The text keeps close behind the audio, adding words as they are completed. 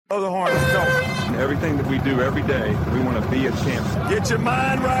Blow the horn, let's go. Everything that we do every day, we want to be a champion. Get your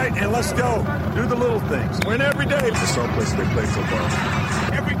mind right and let's go. Do the little things. Win every day. The someplace they play football.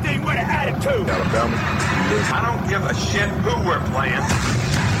 Everything with an attitude. Alabama. I don't give a shit who we're playing.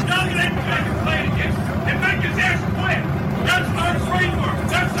 None of that guys are playing against and make his ass quit. That's our framework.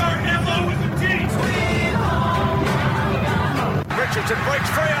 That's our MO as a team. Richardson breaks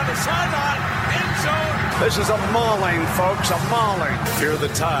free on the sideline. End zone. This is a mauling, folks, a mauling. Fear the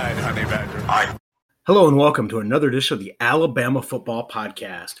tide, honey badger. Hello and welcome to another edition of the Alabama Football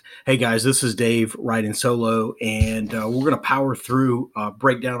Podcast. Hey guys, this is Dave riding solo, and we're going to power through a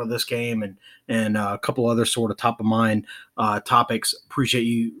breakdown of this game and a couple other sort of top of mind topics. Appreciate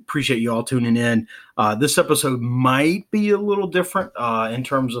you all tuning in. This episode might be a little different in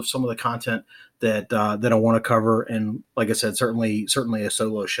terms of some of the content that I want to cover, and like I said, certainly a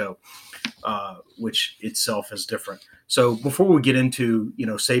solo show, which itself is different. So before we get into,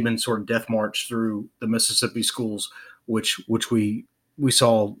 Saban's sort of death march through the Mississippi schools, which we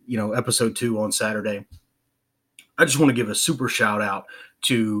saw, episode 2 on Saturday, I just want to give a super shout out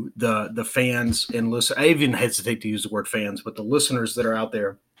to the fans and listen. I even hesitate to use the word fans, but the listeners that are out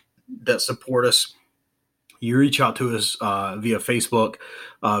there that support us. You reach out to us via Facebook,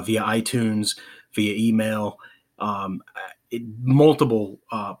 via iTunes, via email, multiple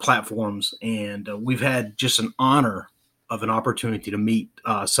platforms, and we've had just an honor of an opportunity to meet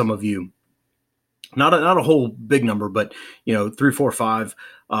some of you. Not a whole big number, but 3, 4, 5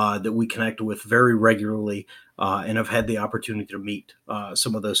 that we connect with very regularly, and I've had the opportunity to meet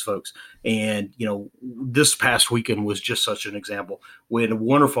some of those folks. And this past weekend was just such an example. We had a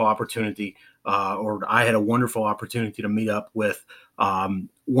wonderful opportunity, or I had a wonderful opportunity to meet up with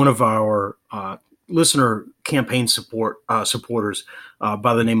one of our listener campaign supporters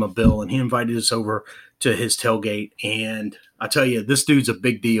by the name of Bill, and he invited us over to his tailgate. And I tell you, this dude's a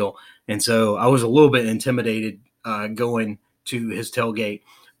big deal. And so I was a little bit intimidated going to his tailgate,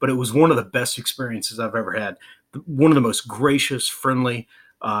 but it was one of the best experiences I've ever had. One of the most gracious, friendly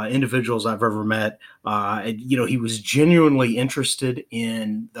individuals I've ever met. He was genuinely interested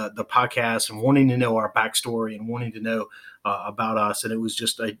in the podcast and wanting to know our backstory and wanting to know about us. And it was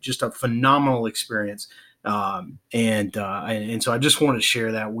just a phenomenal experience. And so I just wanted to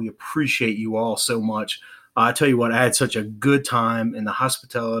share that. We appreciate you all so much. I tell you what, I had such a good time, and the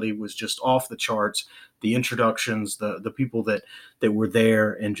hospitality was just off the charts. The introductions, the people that were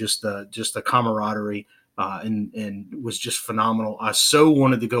there, and just the camaraderie, and was just phenomenal. I so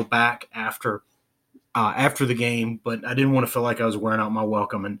wanted to go back after the game, but I didn't want to feel like I was wearing out my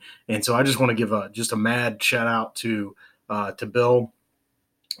welcome. And so I just want to give a mad shout out to Bill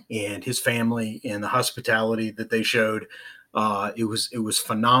and his family and the hospitality that they showed. It was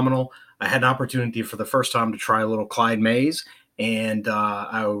phenomenal. I had an opportunity for the first time to try a little Clyde Mays, and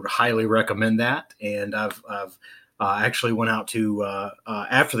I would highly recommend that. And I've actually went out to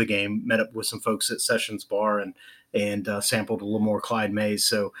after the game, met up with some folks at Sessions Bar and sampled a little more Clyde Mays.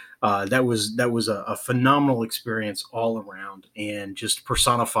 So that was a phenomenal experience all around, and just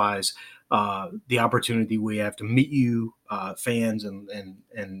personifies the opportunity we have to meet you fans and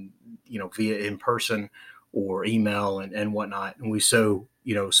via in person or email and whatnot. And we so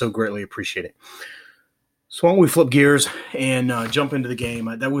greatly appreciate it. So why don't we flip gears and jump into the game?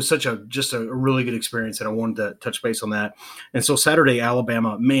 That was just a really good experience, and I wanted to touch base on that. And so Saturday,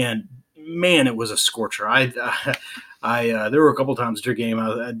 Alabama, man, it was a scorcher. There were a couple times during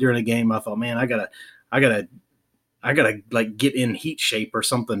the game I thought, man, I gotta like get in heat shape or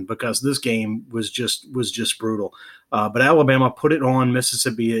something, because this game was just brutal. But Alabama put it on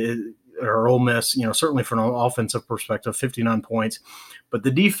Mississippi or Ole Miss, certainly from an offensive perspective, 59 points. But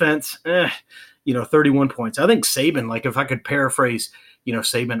the defense, 31 points. I think Saban, like if I could paraphrase,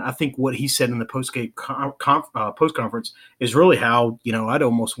 Saban, I think what he said in the post-game post-conference is really how, I'd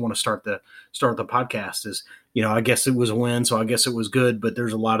almost want to start the podcast is, I guess it was a win, so I guess it was good, but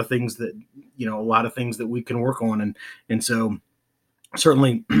there's a lot of things that we can work on. And so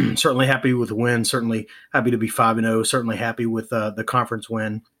certainly happy with the win, certainly happy to be 5-0, certainly happy with the conference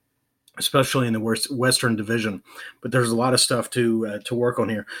win, especially in the Western Division. But there's a lot of stuff to work on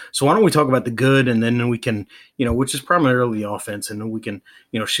here. So why don't we talk about the good, and then we can, which is primarily the offense, and then we can,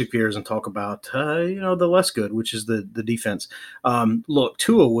 shift gears and talk about, the less good, which is the defense. Look,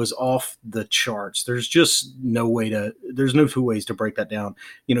 Tua was off the charts. There's just there's no two ways to break that down.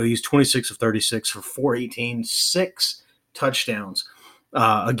 He's 26 of 36 for 418, 6 touchdowns.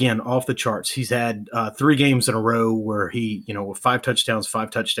 Again, off the charts. He's had 3 games in a row where he, with 5 touchdowns,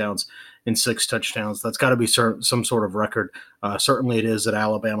 and 6 touchdowns. That's got to be some sort of record. Certainly it is at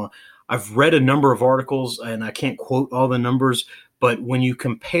Alabama. I've read a number of articles, and I can't quote all the numbers, But when you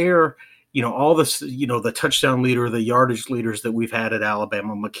compare, all this, the touchdown leader, the yardage leaders that we've had at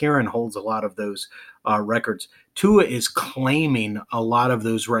Alabama, McCarron holds a lot of those records. Tua is claiming a lot of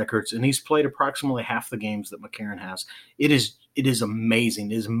those records, and he's played approximately half the games that McCarron has. It is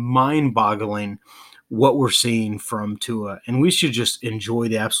amazing. It is mind-boggling what we're seeing from Tua, and we should just enjoy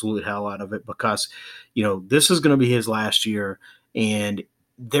the absolute hell out of it because, this is going to be his last year, and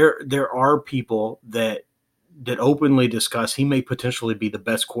there are people that openly discuss he may potentially be the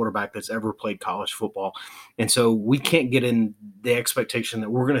best quarterback that's ever played college football. And so we can't get in the expectation that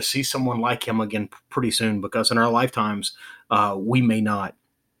we're going to see someone like him again pretty soon, because in our lifetimes, we may not.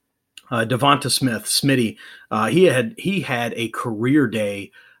 DeVonta Smith, Smitty, he had a career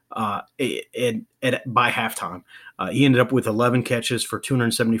day by halftime. He ended up with 11 catches for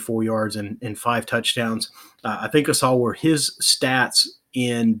 274 yards and 5 touchdowns. I think I saw where his stats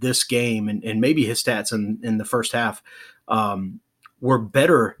in this game and maybe his stats in the first half were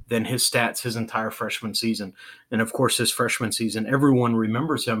better than his stats his entire freshman season. And of course, his freshman season, everyone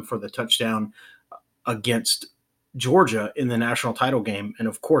remembers him for the touchdown against Georgia in the national title game. And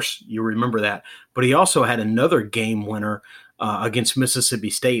of course, you remember that. But he also had another game winner against Mississippi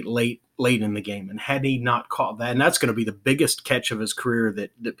State late in the game. And had he not caught that, and that's going to be the biggest catch of his career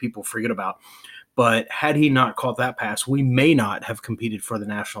that people forget about. But had he not caught that pass, we may not have competed for the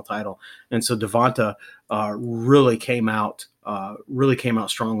national title. And so DeVonta really came out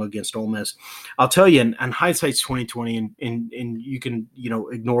strong against Ole Miss. I'll tell you, in hindsight's 2020, and you can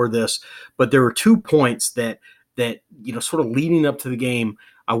ignore this, but there were 2 points that sort of leading up to the game.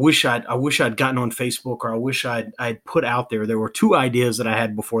 I wish I'd gotten on Facebook, or I wish I'd put out there. There were 2 ideas that I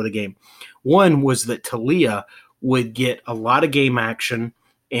had before the game. One was that Talia would get a lot of game action,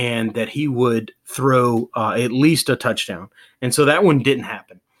 and that he would throw at least a touchdown. And so that one didn't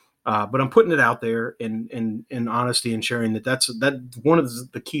happen. But I'm putting it out there in honesty and sharing that's one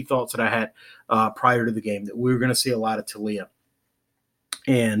of the key thoughts that I had prior to the game, that we were going to see a lot of Talia.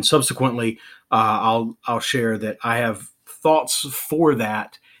 And subsequently, I'll share that I have thoughts for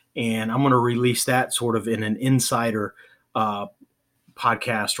that, and I'm going to release that sort of in an insider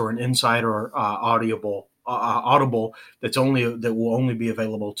podcast or an insider audible that will only be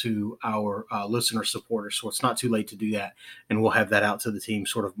available to our listener supporters. So it's not too late to do that, and we'll have that out to the team.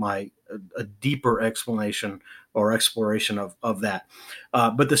 Sort of a deeper explanation or exploration of that.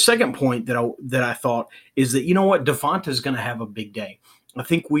 But the second point that I thought is that DeVonta is going to have a big day. I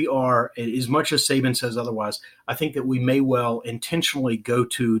think we are, as much as Saban says otherwise, I think that we may well intentionally go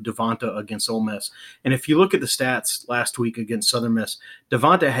to DeVonta against Ole Miss. And if you look at the stats last week against Southern Miss,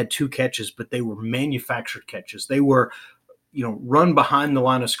 DeVonta had 2 catches, but they were manufactured catches. They were, run behind the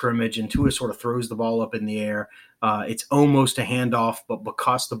line of scrimmage, and Tua sort of throws the ball up in the air. It's almost a handoff, but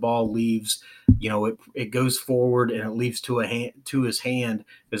because the ball leaves, it goes forward and it leaves to his hand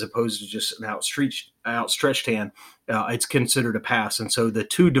as opposed to just an outstretched hand. It's considered a pass. And so the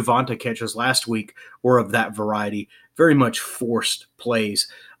 2 DeVonta catches last week were of that variety, very much forced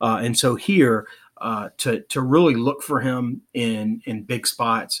plays. And so here, to really look for him in big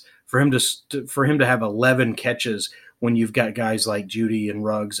spots, for him to have 11 catches when you've got guys like Judy and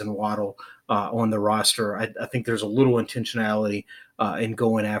Ruggs and Waddle on the roster, I think there's a little intentionality in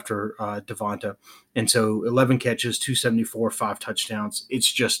going after DeVonta. And so 11 catches, 274, 5 touchdowns.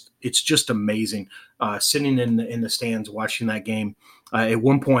 It's just amazing. Sitting in the stands watching that game. At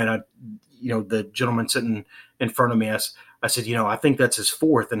one point, the gentleman sitting in front of me, I said, I think that's his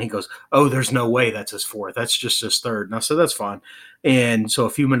 4th. And he goes, "Oh, there's no way that's his 4th. That's just his 3rd. And I said, "That's fine." And so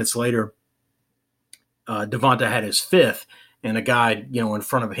a few minutes later, DeVonta had his 5th, and a guy, in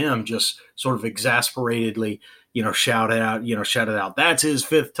front of him just sort of exasperatedly, shouted out, "That's his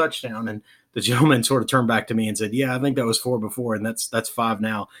 5th touchdown." And the gentleman sort of turned back to me and said, "Yeah, I think that was 4 before, and that's 5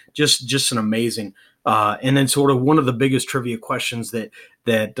 now." Just an amazing. And then sort of one of the biggest trivia questions that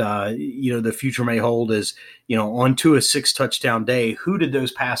the future may hold is, on to a 6 touchdown day, who did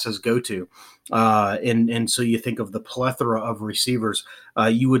those passes go to? And so you think of the plethora of receivers.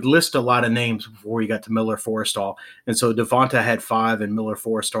 You would list a lot of names before you got to Miller Forristall. And so DeVonta had 5 and Miller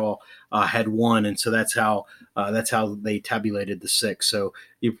Forristall had 1. And so that's how they tabulated the 6. So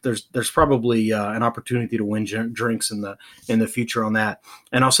there's probably an opportunity to win drinks in the future on that.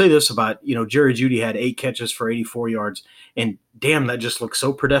 And I'll say this about, Jerry Jeudy had 8 catches for 84 yards, and damn, that just looks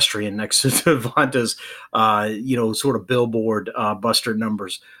so pedestrian next to DeVonta's, sort of billboard buster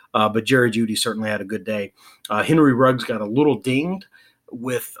numbers. But Jerry Jeudy certainly had a good day. Henry Ruggs got a little dinged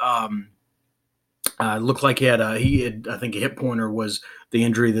with looked like he had I think a hip pointer was the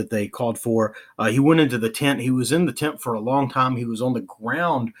injury that they called for. He went into the tent. He was in the tent for a long time. He was on the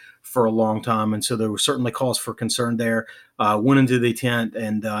ground for a long time. And so there were certainly cause for concern there. went into the tent,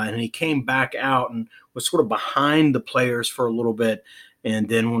 and he came back out and was sort of behind the players for a little bit. And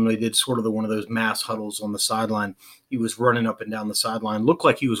then when they did sort of one of those mass huddles on the sideline, he was running up and down the sideline. Looked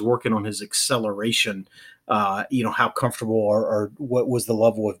like he was working on his acceleration, how comfortable or what was the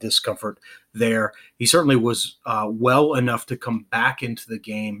level of discomfort there. He certainly was well enough to come back into the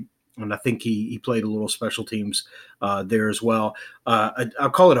game. And I think he played a little special teams there as well.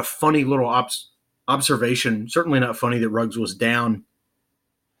 I'll call it a funny little observation. Certainly not funny that Ruggs was down.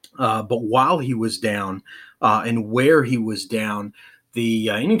 But while he was down and where he was down,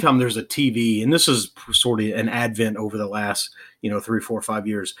 anytime there's a TV, and this is sort of an advent over the last 3, 4, 5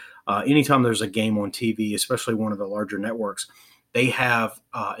 years, anytime there's a game on TV, especially one of the larger networks, they have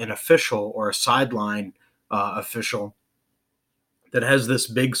an official or a sideline official that has this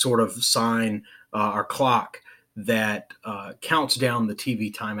big sort of sign or clock that counts down the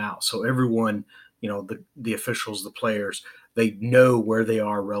TV timeout. So everyone, the officials, the players, they know where they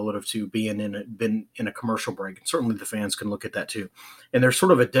are relative to being in a commercial break. And certainly the fans can look at that too. And there's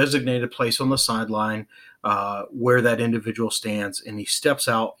sort of a designated place on the sideline where that individual stands, and he steps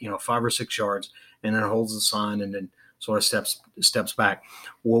out, 5 or 6 yards, and then holds the sign and then sort of steps back.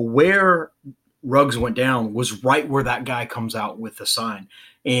 Well, where Ruggs went down was right where that guy comes out with the sign.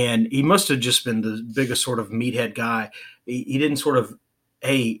 And he must have just been the biggest sort of meathead guy. He didn't sort of,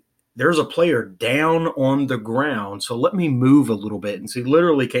 hey, there's a player down on the ground, so let me move a little bit. And so he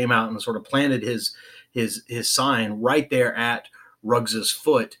literally came out and sort of planted his sign right there at Ruggs's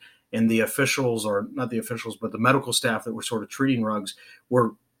foot. And the officials, or not the officials, but the medical staff that were sort of treating Ruggs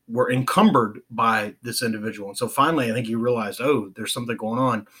were encumbered by this individual. And so finally, I think he realized, oh, there's something going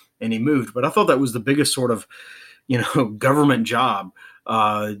on, and he moved. But I thought that was the biggest sort of, government job,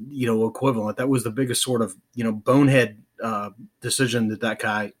 equivalent. That was the biggest sort of, bonehead decision that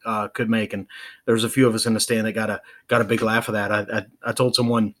guy could make. And there's a few of us in the stand that got a big laugh of that. I told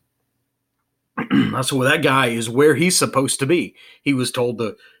someone, I said, well, that guy is where he's supposed to be. He was told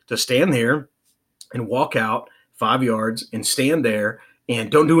to stand there and walk out 5 yards and stand there and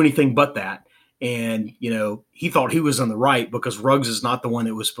don't do anything but that. And, he thought he was on the right because Ruggs is not the one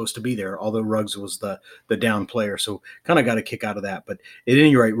that was supposed to be there, although Ruggs was the down player. So kind of got a kick out of that. But at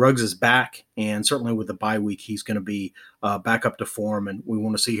any rate, Ruggs is back, and certainly with the bye week, he's going to be back up to form, and we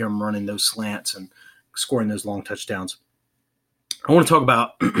want to see him running those slants and scoring those long touchdowns. I want to talk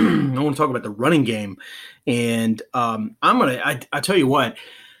about the running game, and I tell you what,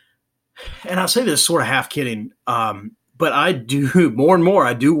 and I say this sort of half kidding, but I do more and more.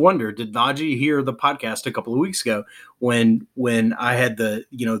 I do wonder, did Najee hear the podcast a couple of weeks ago when I had the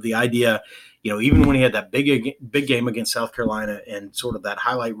idea, even when he had that big game against South Carolina and sort of that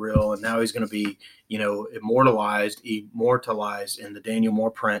highlight reel, and now he's going to be immortalized in the Daniel Moore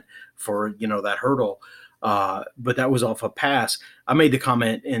print for that hurdle. But that was off a pass. I made the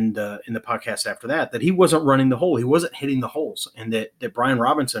comment in the podcast after that he wasn't running the hole. He wasn't hitting the holes, and that Brian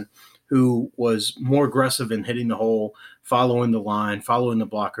Robinson, who was more aggressive in hitting the hole, following the line, following the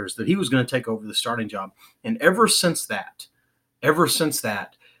blockers, that he was going to take over the starting job. And ever since that,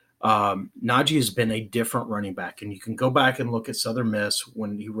 Najee has been a different running back. And you can go back and look at Southern Miss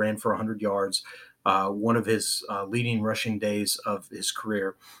when he ran for 100 yards, one of his leading rushing days of his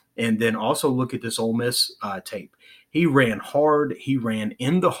career. And then also look at this Ole Miss tape. He ran hard. He ran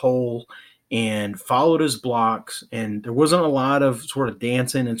in the hole and followed his blocks. And there wasn't a lot of sort of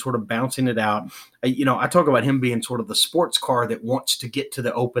dancing and sort of bouncing it out. I talk about him being sort of the sports car that wants to get to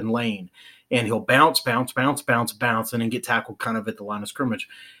the open lane. And he'll bounce, and then get tackled kind of at the line of scrimmage.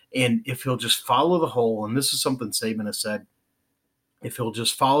 And if he'll just follow the hole, and this is something Saban has said, if he'll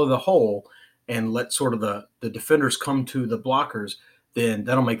just follow the hole and let sort of the defenders come to the blockers, then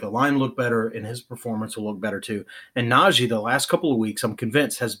that'll make the line look better and his performance will look better too. And Najee, the last couple of weeks, I'm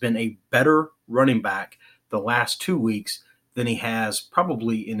convinced, has been a better running back the last 2 weeks than he has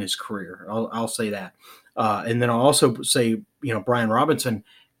probably in his career. I'll say that. And then I'll also say, Brian Robinson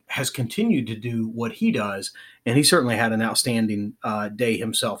has continued to do what he does, and he certainly had an outstanding day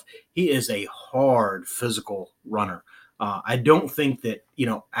himself. He is a hard physical runner. I don't think that,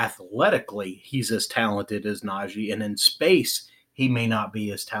 athletically he's as talented as Najee, and in space he may not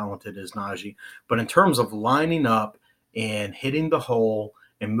be as talented as Najee. But in terms of lining up and hitting the hole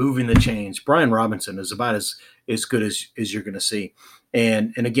and moving the chains, Brian Robinson is about as good as you're going to see.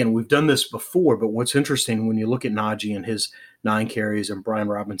 And again, we've done this before, but what's interesting when you look at Najee and his 9 carries and Brian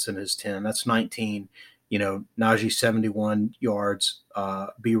Robinson his 10, that's 19. Najee 71 yards,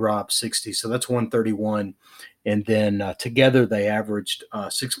 B-Rob 60, so that's 131. And then together they averaged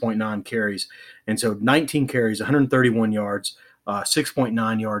 6.9 carries. And so 19 carries, 131 yards,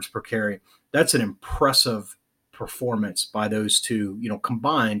 6.9 yards per carry. That's an impressive performance by those two,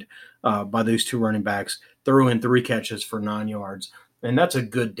 combined by those two running backs, throw in 3 catches for 9 yards. And that's a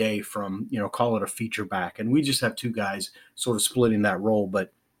good day from, call it a feature back. And we just have 2 guys sort of splitting that role.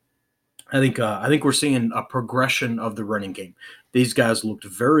 But I think we're seeing a progression of the running game. These guys looked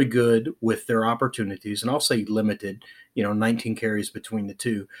very good with their opportunities, and I'll say limited, 19 carries between the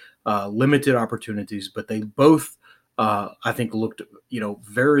two, limited opportunities, but they both, I think, looked,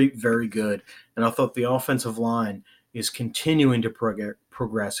 very, very good. And I thought the offensive line is continuing to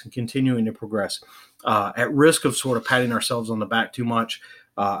progress and continuing to progress. At risk of sort of patting ourselves on the back too much,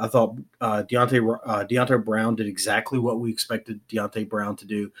 I thought Deonte Brown did exactly what we expected Deonte Brown to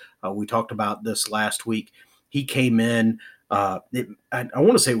do. We talked about this last week. He came in, I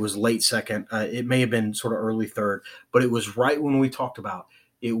want to say it was late second. It may have been sort of early third, but it was right when we talked about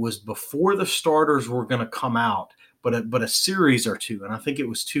it was before the starters were going to come out, but a series or 2. And I think it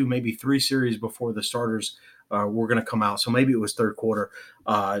was 2, maybe 3 series before the starters were going to come out. So maybe it was third quarter.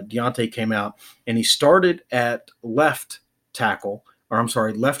 Deonte came out, and he started at left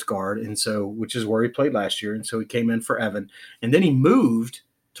guard, and so which is where he played last year, and so he came in for Evan, and then he moved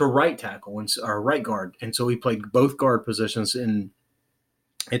to right tackle or right guard, and so he played both guard positions. And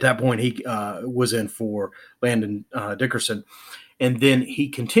at that point, he was in for Landon Dickerson, and then he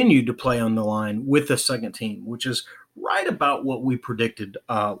continued to play on the line with the second team, which is right about what we predicted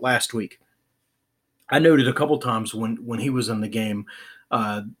last week. I noted a couple times when he was in the game.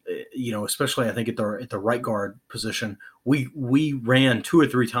 Especially I think at the right guard position, we ran 2 or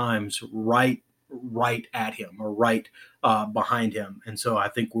 3 times right at him or right behind him, and so I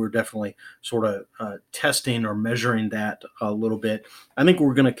think we're definitely sort of testing or measuring that a little bit. I think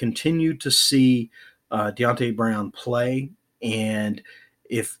we're going to continue to see Deonte Brown play, and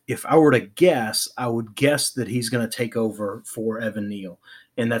if I were to guess, I would guess that he's going to take over for Evan Neal,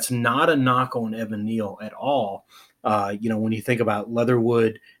 and that's not a knock on Evan Neal at all. When you think about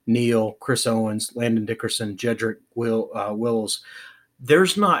Leatherwood, Neal, Chris Owens, Landon Dickerson, Jedrick Wills,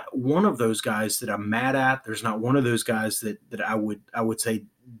 there's not one of those guys that I'm mad at. There's not one of those guys that I would say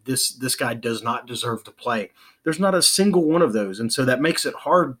this guy does not deserve to play. There's not a single one of those, and so that makes it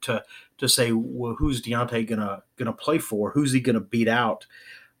hard to say, well, who's Deonte gonna play for? Who's he gonna beat out?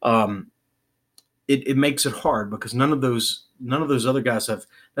 It makes it hard because none of those other guys have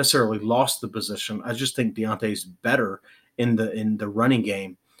necessarily lost the position. I just think Deonte's better in the running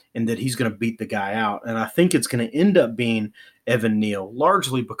game, and that he's going to beat the guy out. And I think it's going to end up being Evan Neal,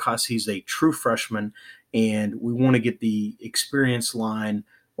 largely because he's a true freshman, and we want to get the experience line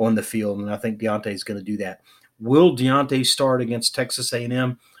on the field, and I think Deonte is going to do that. Will Deonte start against Texas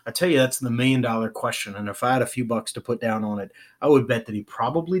A&M? I tell you, that's the $1 million question, and if I had a few bucks to put down on it, I would bet that he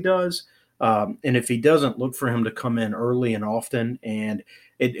probably does. And if he doesn't, look for him to come in early and often. And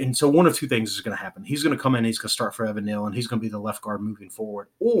so one of 2 things is going to happen. He's going to come in, he's going to start for Evan Neal, and he's going to be the left guard moving forward.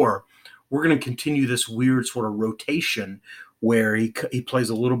 Or we're going to continue this weird sort of rotation where he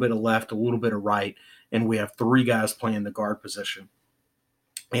plays a little bit of left, a little bit of right, and we have 3 guys playing the guard position.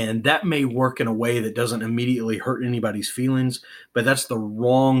 And that may work in a way that doesn't immediately hurt anybody's feelings, but that's the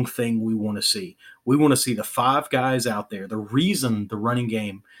wrong thing we want to see. We want to see the 5 guys out there. The reason the running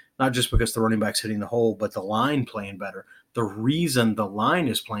game, not just because the running back's hitting the hole, but the line playing better. The reason the line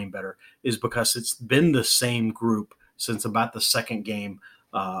is playing better is because it's been the same group since about the second game,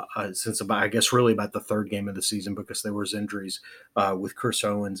 since about, I guess, really about the third game of the season, because there was injuries with Chris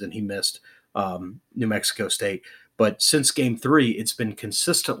Owens and he missed New Mexico State. But since game 3, it's been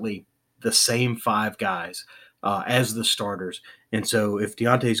consistently the same 5 guys as the starters. And so if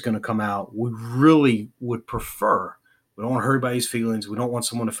Deonte's going to come out, we really would prefer – we don't want to hurt anybody's feelings. We don't want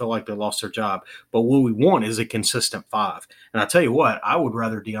someone to feel like they lost their job. But what we want is a consistent 5. And I tell you what, I would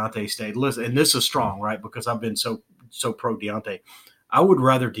rather Deonte stay. Listen, and this is strong, right? Because I've been so pro Deonte. I would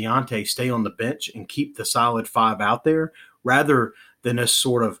rather Deonte stay on the bench and keep the solid 5 out there rather than this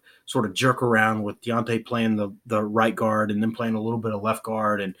sort of jerk around with Deonte playing the right guard and then playing a little bit of left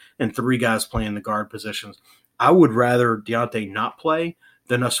guard and 3 guys playing the guard positions. I would rather Deonte not play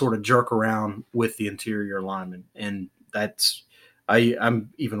than us sort of jerk around with the interior linemen. And that's I'm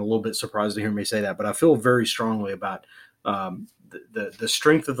even a little bit surprised to hear me say that, but I feel very strongly about the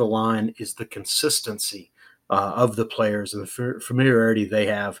strength of the line is the consistency of the players and the familiarity they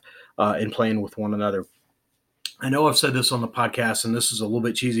have in playing with one another. I know I've said this on the podcast, and this is a little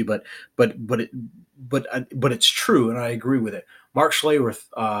bit cheesy, but it's true, and I agree with it. Mark Schlereth,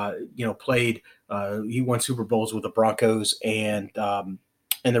 played. He won Super Bowls with the Broncos and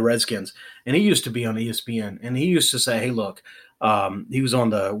the Redskins, and he used to be on ESPN, and he used to say, "Hey, look," he was on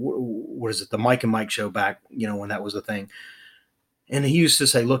the Mike and Mike show back, when that was a thing, and he used to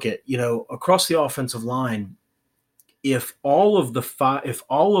say, "Look, across the offensive line, if all of the five, if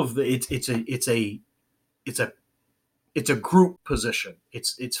all of the, it's a group position.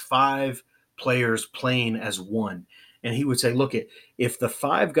 It's five players playing as one. And he would say, look, if the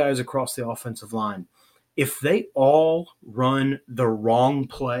five guys across the offensive line, if they all run the wrong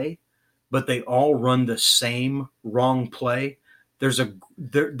play, but they all run the same wrong play, there's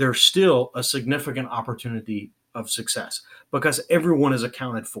still a significant opportunity of success because everyone is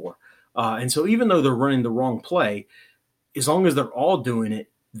accounted for. And so even though they're running the wrong play, as long as they're all doing it,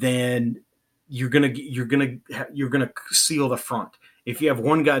 then you're gonna seal the front. If you have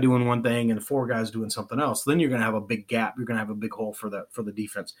one guy doing one thing and four guys doing something else, then you're gonna have a big gap. You're gonna have a big hole for the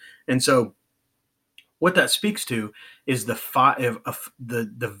defense. And so, what that speaks to is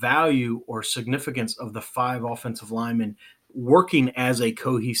the value or significance of the five offensive linemen working as a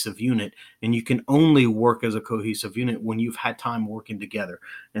cohesive unit, and you can only work as a cohesive unit when you've had time working together.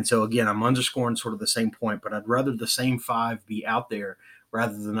 And so again, I'm underscoring sort of the same point, but I'd rather the same five be out there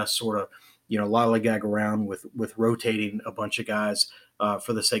rather than us sort of, lollygag around with rotating a bunch of guys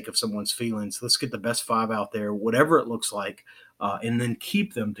for the sake of someone's feelings. Let's get the best five out there, whatever it looks like, and then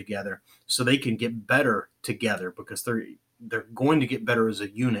keep them together so they can get better together because they're going to get better as a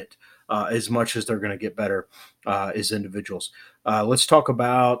unit as much as they're going to get better as individuals. Let's talk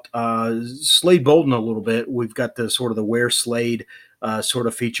about Slade Bolden a little bit. We've got the sort of the Where Slade sort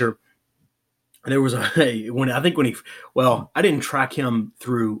of feature. There was I didn't track him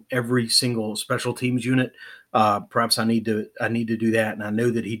through every single special teams unit. Perhaps I need to do that. And I know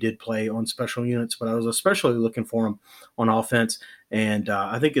that he did play on special units, but I was especially looking for him on offense. And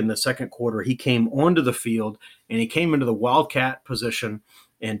I think in the second quarter, he came onto the field and he came into the Wildcat position,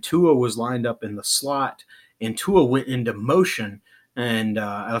 and Tua was lined up in the slot, and Tua went into motion. And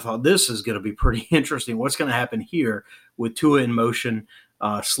I thought this is going to be pretty interesting. What's going to happen here with Tua in motion?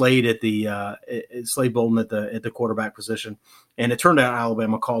 Slade Bolden at the quarterback position, and it turned out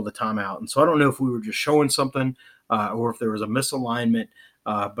Alabama called the timeout. And so I don't know if we were just showing something or if there was a misalignment,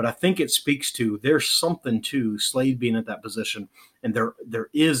 but I think it speaks to there's something to Slade being at that position, and there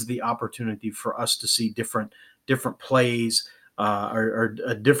is the opportunity for us to see different plays or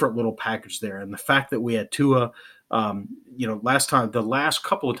a different little package there. And the fact that we had Tua. The last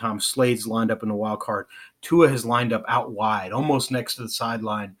couple of times Slade's lined up in the wild card, Tua has lined up out wide, almost next to the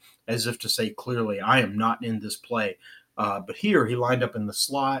sideline, as if to say clearly, I am not in this play. But here he lined up in the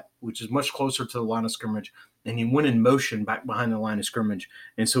slot, which is much closer to the line of scrimmage, and he went in motion back behind the line of scrimmage.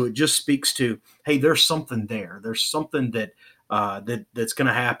 And so it just speaks to, hey, there's something there. There's something that's going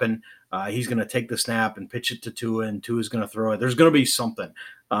to happen. He's going to take the snap and pitch it to Tua, and Tua's going to throw it. There's going to be something.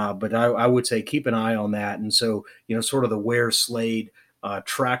 But I would say keep an eye on that. And so, sort of the Where Slade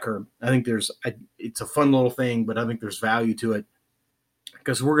tracker, I think it's a fun little thing, but I think there's value to it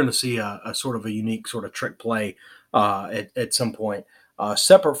because we're going to see a sort of a unique sort of trick play at some point.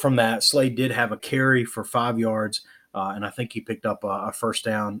 Separate from that, Slade did have a carry for 5 yards, and I think he picked up a first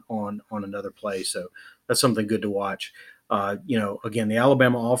down on another play. So that's something good to watch. Again, the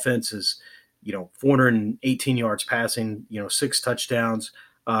Alabama offense is, 418 yards passing, 6 touchdowns.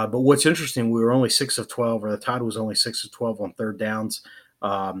 But what's interesting, we were only 6 of 12, or the Tide was only 6 of 12 on third downs.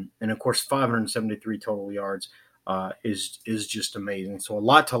 And of course, 573 total yards is just amazing. So a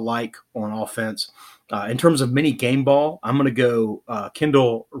lot to like on offense. In terms of mini game ball, I'm going to go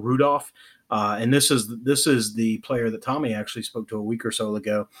Kendall Rudolph. And this is the player that Tommy actually spoke to a week or so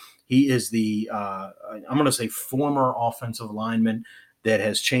ago. He is the, I'm going to say former offensive lineman that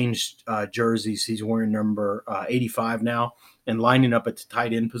has changed jerseys. He's wearing number 85 now and lining up at the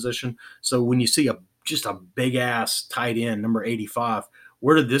tight end position. So when you see just a big ass tight end, number 85,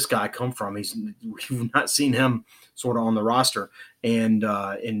 where did this guy come from? We've not seen him sort of on the roster. And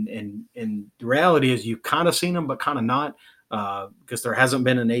the reality is you've kind of seen him, but kind of not, because there hasn't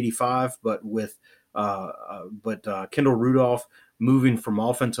been an 85, but Kendall Rudolph moving from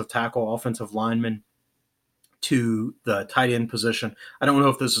offensive tackle, offensive lineman to the tight end position. I don't know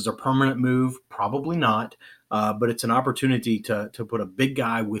if this is a permanent move, probably not, but it's an opportunity to put a big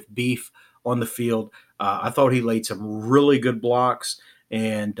guy with beef on the field. I thought he laid some really good blocks,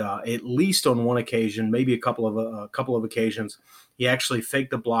 and at least on one occasion, maybe a couple of occasions, he actually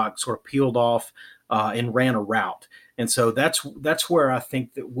faked the block, sort of peeled off, and ran a route. And so that's where I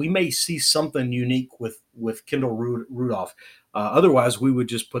think that we may see something unique with Kendall Rudolph. Otherwise, we would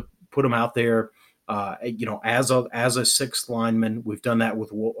just put him out there, as a sixth lineman. We've done that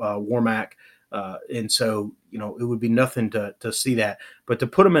with Warmack. And so, it would be nothing to see that. But to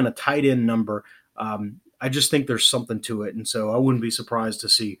put him in a tight end number, I just think there's something to it. And so I wouldn't be surprised to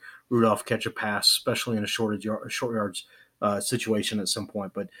see Rudolph catch a pass, especially in a short yards situation at some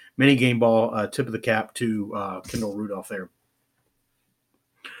point. But mini game ball, tip of the cap to Kendall Rudolph there.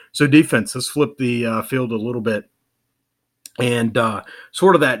 So defense, let's flip the field a little bit. And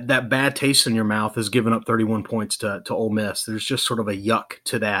sort of that bad taste in your mouth is giving up 31 points to Ole Miss. There's just sort of a yuck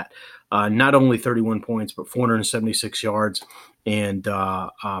to that. Not only 31 points, but 476 yards, and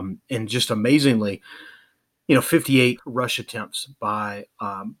just amazingly, 58 rush attempts by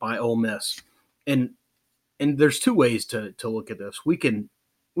Ole Miss. And there's two ways to look at this. We can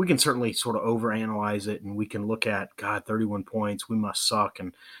certainly sort of overanalyze it, and we can look at, God, 31 points, we must suck,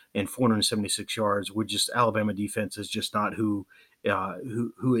 and 476 yards. We're just, Alabama defense is just not who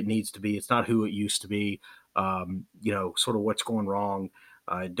it needs to be. It's not who it used to be. Sort of what's going wrong.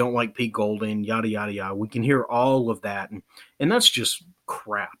 Don't like Pete Golding, yada yada yada. We can hear all of that, and that's just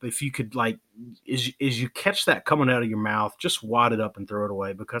crap. If you could, as you catch that coming out of your mouth, just wad it up and throw it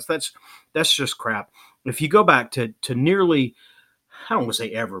away, because that's just crap. If you go back to nearly, I don't want to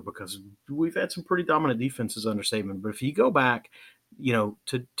say ever, because we've had some pretty dominant defenses under Saban, but if you go back,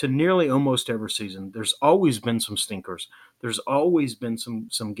 to nearly almost every season, there's always been some stinkers. There's always been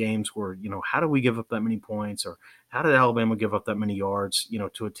some games where, how do we give up that many points, or how did Alabama give up that many yards,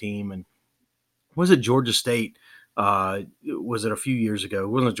 to a team? And was it Georgia State? Was it a few years ago? It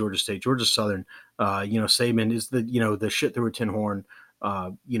wasn't Georgia State, Georgia Southern. Saban is the shit through a tin horn,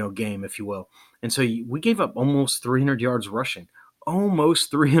 game, if you will. And so we gave up almost 300 yards rushing.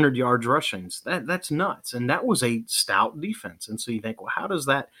 Almost 300 yards rushings. That's nuts. And that was a stout defense. And so you think, well, how does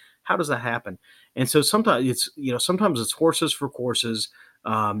that happen? And so sometimes it's horses for courses.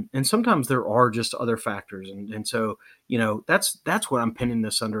 And sometimes there are just other factors. And so, that's what I'm pinning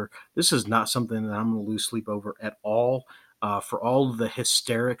this under. This is not something that I'm going to lose sleep over at all. For all of the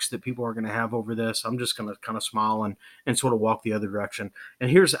hysterics that people are going to have over this, I'm just going to kind of smile and sort of walk the other direction. And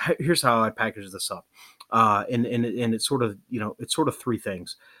here's how I package this up. And it's sort of three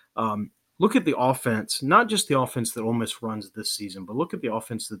things. Look at the offense, not just the offense that Ole Miss runs this season, but look at the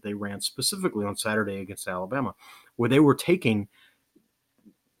offense that they ran specifically on Saturday against Alabama, where they were taking,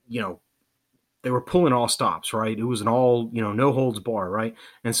 they were pulling all stops, right? It was an all, no holds bar, right?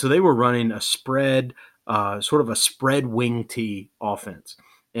 And so they were running a spread, sort of a spread wing T offense.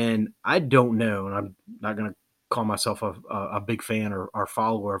 And I don't know, and I'm not going to call myself a big fan or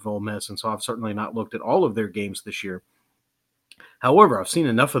follower of Ole Miss, and so I've certainly not looked at all of their games this year. However, I've seen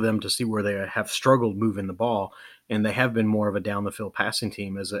enough of them to see where they have struggled moving the ball, and they have been more of a down the field passing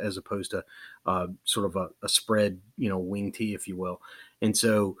team as opposed to sort of a spread, wing T, if you will. And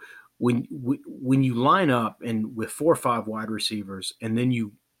so when you line up and with 4 or 5 wide receivers, and then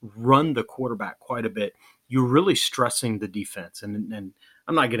you run the quarterback quite a bit, you're really stressing the defense. And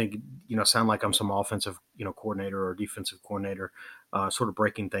I'm not going to, sound like I'm some offensive, coordinator or defensive coordinator, sort of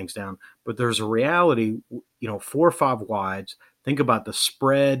breaking things down. But there's a reality, 4 or 5 wides. Think about the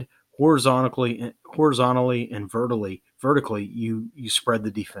spread horizontally and vertically. You spread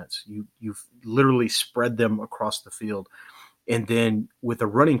the defense. You've literally spread them across the field. And then with a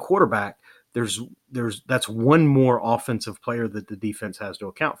running quarterback, that's one more offensive player that the defense has to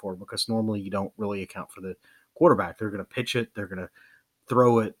account for, because normally you don't really account for the quarterback. They're going to pitch it, they're going to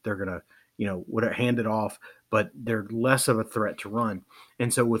throw it, they're going to hand it off, but they're less of a threat to run.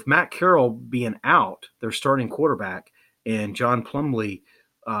 And so with Matt Carroll being out, their starting quarterback, and John Plumlee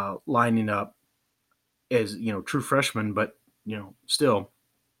lining up as true freshman, but still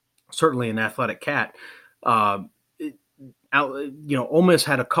certainly an athletic cat. Ole Miss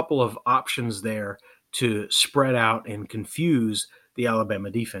had a couple of options there to spread out and confuse the Alabama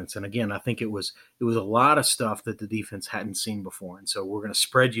defense. And again, I think it was a lot of stuff that the defense hadn't seen before. And so we're going to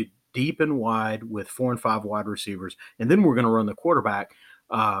spread you deep and wide with 4 and 5 wide receivers, and then we're going to run the quarterback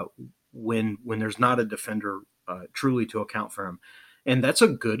when there's not a defender truly to account for him. And that's a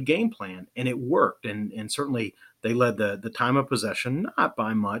good game plan, and it worked. And certainly they led the time of possession, not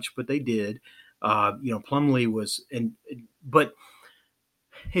by much, but they did. Plumlee was, but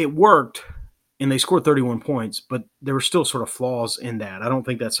it worked, and they scored 31 points, but there were still sort of flaws in that. I don't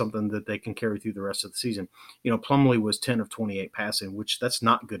think that's something that they can carry through the rest of the season. Plumlee was 10 of 28 passing, which that's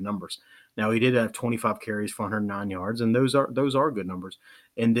not good numbers. Now, he did have 25 carries for 109 yards, and those are good numbers.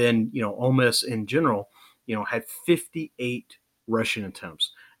 And then, Ole Miss in general, had 58 rushing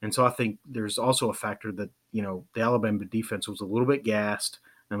attempts. And so I think there's also a factor that, the Alabama defense was a little bit gassed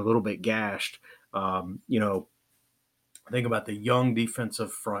and a little bit gashed. Think about the young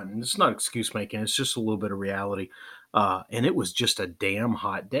defensive front, and it's not excuse making, it's just a little bit of reality. And it was just a damn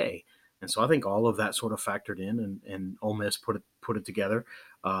hot day. And so I think all of that sort of factored in, and Ole Miss put it together.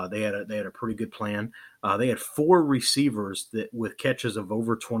 They had a pretty good plan. They had 4 receivers with catches of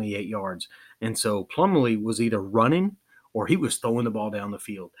over 28 yards. And so Plumlee was either running or he was throwing the ball down the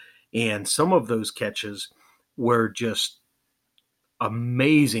field. And some of those catches were just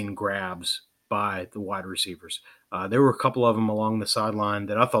amazing grabs by the wide receivers. There were a couple of them along the sideline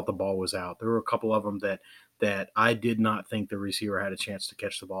that I thought the ball was out. There were a couple of them that I did not think the receiver had a chance to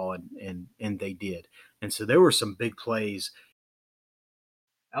catch the ball, and they did. And so there were some big plays.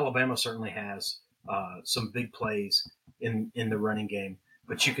 Alabama certainly has some big plays in the running game,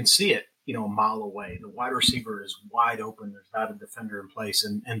 but you can see it, a mile away. The wide receiver is wide open. There's not a defender in place,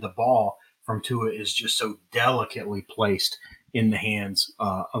 and the ball from Tua is just so delicately placed in the hands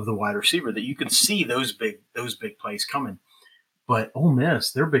of the wide receiver that you can see those big plays coming. But Ole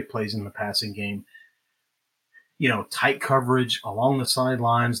Miss, their big plays in the passing game, tight coverage along the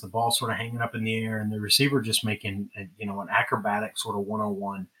sidelines, the ball sort of hanging up in the air, and the receiver just making an acrobatic sort of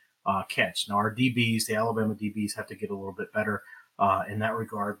one-on-one catch. Now our DBs, the Alabama DBs, have to get a little bit better in that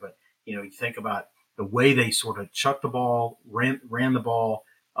regard. But you think about the way they sort of chucked the ball, ran the ball.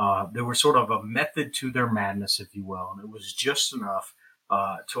 There was sort of a method to their madness, if you will, and it was just enough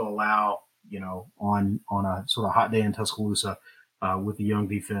to allow, on a sort of hot day in Tuscaloosa with the young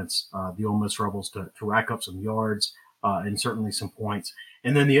defense, the Ole Miss Rebels to rack up some yards and certainly some points.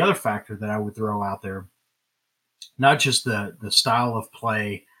 And then the other factor that I would throw out there, not just the style of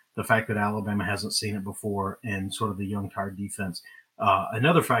play, the fact that Alabama hasn't seen it before, and sort of the young, tired defense.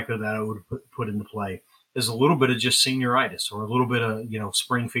 Another factor that I would put into play is a little bit of just senioritis or a little bit of,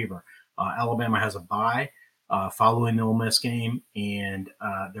 spring fever. Alabama has a bye following the Ole Miss game, and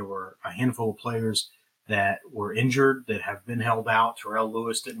there were a handful of players that were injured that have been held out. Terrell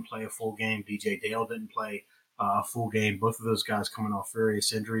Lewis didn't play a full game. DJ Dale didn't play a full game. Both of those guys coming off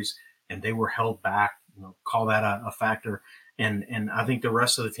various injuries, and they were held back. Call that a factor. And I think the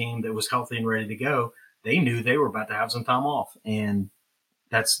rest of the team that was healthy and ready to go, they knew they were about to have some time off. And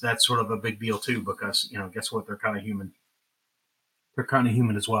that's sort of a big deal too, because, guess what? They're kind of human. They're kind of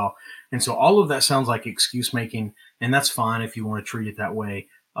human as well. And so all of that sounds like excuse making, and that's fine if you want to treat it that way.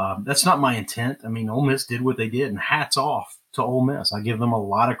 That's not my intent. I mean, Ole Miss did what they did, and hats off to Ole Miss. I give them a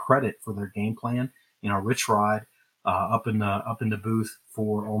lot of credit for their game plan. Rich Rod up in the booth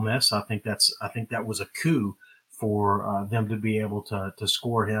for Ole Miss. I think that was a coup for them to be able to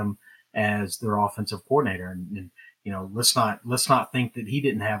score him as their offensive coordinator. And let's not think that he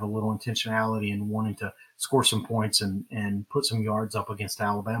didn't have a little intentionality in wanting to score some points and put some yards up against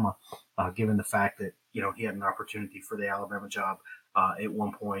Alabama, given the fact that he had an opportunity for the Alabama job at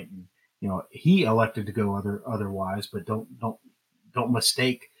one point, and he elected to go otherwise. But don't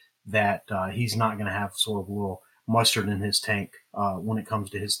mistake that he's not going to have sort of a little mustard in his tank when it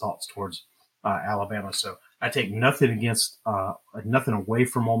comes to his thoughts towards Alabama. So I take nothing away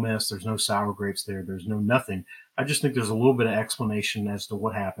from Ole Miss. There's no sour grapes there. There's no nothing. I just think there's a little bit of explanation as to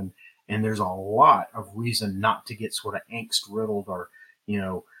what happened, and there's a lot of reason not to get sort of angst riddled or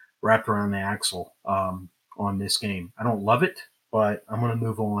wrapped around the axle on this game. I don't love it, but I'm going to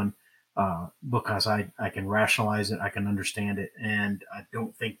move on because I can rationalize it, I can understand it, and I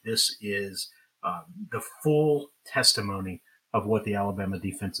don't think this is the full testimony of what the Alabama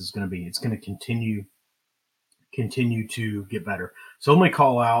defense is going to be. It's going to continue to get better. So let me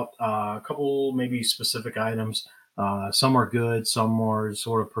call out a couple maybe specific items. Some are good, some are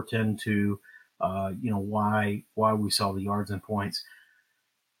sort of pretend to why we saw the yards and points.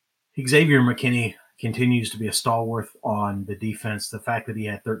 Xavier McKinney continues to be a stalwart on the defense. The fact that he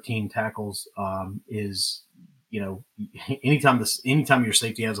had 13 tackles is, anytime your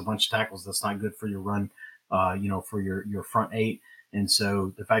safety has a bunch of tackles, that's not good for your run, for your front eight. And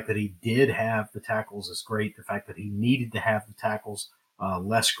so the fact that he did have the tackles is great. The fact that he needed to have the tackles,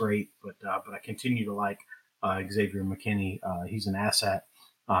 less great. But I continue to like Xavier McKinney. He's an asset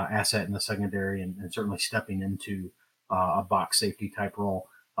in the secondary, and certainly stepping into a box safety type role.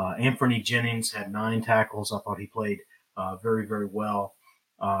 Anthony Jennings had 9 tackles. I thought he played very, very well.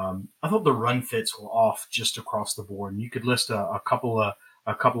 I thought the run fits were off just across the board. And you could list a couple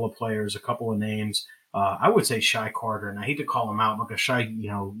of players, a couple of names. I would say Shy Carter, and I hate to call him out because Shy,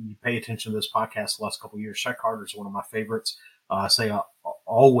 you pay attention to this podcast the last couple of years. Shy Carter is one of my favorites. I say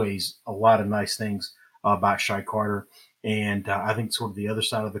always a lot of nice things about Shy Carter. And I think sort of the other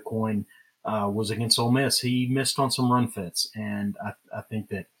side of the coin was against Ole Miss. He missed on some run fits, and I think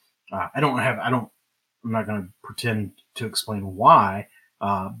that I'm not going to pretend to explain why,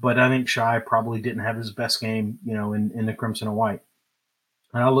 but I think Shy probably didn't have his best game, in the crimson and white.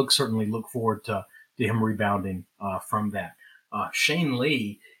 And I certainly look forward to him rebounding from that. Shane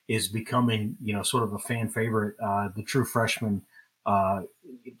Lee is becoming, sort of a fan favorite, the true freshman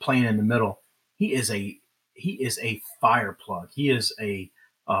playing in the middle. He is a fire plug. He is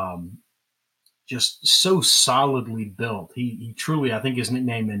just so solidly built. He truly, I think his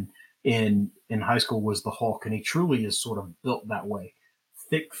nickname in high school was the Hulk, and he truly is sort of built that way.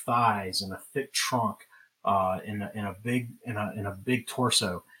 Thick thighs and a thick trunk, and a big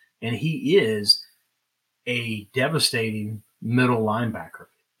torso, and he is a devastating middle linebacker.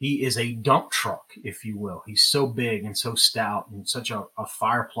 He is a dump truck, if you will. He's so big and so stout and such a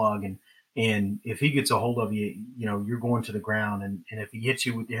fire plug. And if he gets a hold of you, you're going to the ground. And if he hits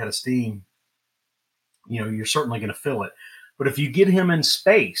you with your head of steam, you're certainly going to feel it. But if you get him in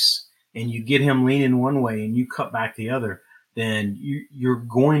space and you get him leaning one way and you cut back the other, then you're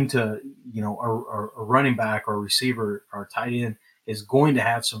going to, a running back or a receiver or a tight end is going to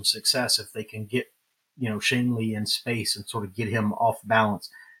have some success if they can get, Shane Lee in space and sort of get him off balance.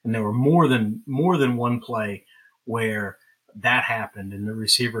 And there were more than one play where that happened and the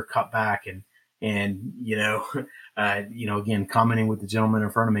receiver cut back and again, commenting with the gentleman in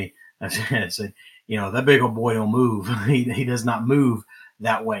front of me, I said, that big old boy don't move. He does not move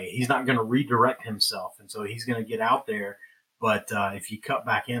that way. He's not going to redirect himself. And so he's going to get out there. But if you cut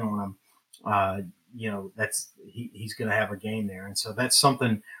back in on him, he's going to have a gain there. And so that's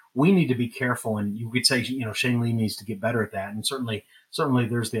something we need to be careful. And you could say, Shane Lee needs to get better at that. And certainly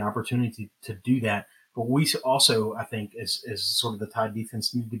there's the opportunity to do that. But we also, I think, as sort of the Tide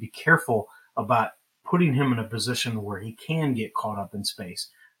defense, need to be careful about putting him in a position where he can get caught up in space.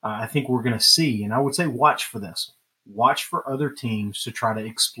 I think we're going to see, and I would say watch for this. Watch for other teams to try to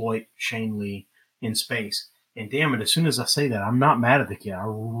exploit Shane Lee in space. And damn it, as soon as I say that, I'm not mad at the kid. I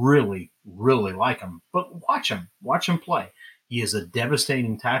really, really like him. But watch him play. He is a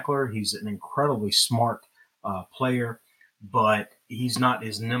devastating tackler. He's an incredibly smart player, but he's not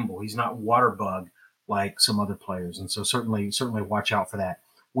as nimble. He's not water bug like some other players. And so certainly watch out for that.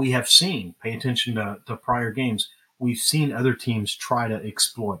 We have seen, pay attention to prior games, we've seen other teams try to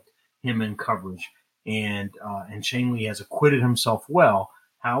exploit him in coverage. And Shane Lee has acquitted himself well.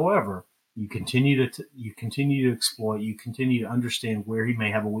 However, you continue to exploit, you continue to understand where he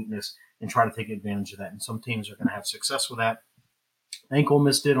may have a weakness and try to take advantage of that. And some teams are going to have success with that. I think Ole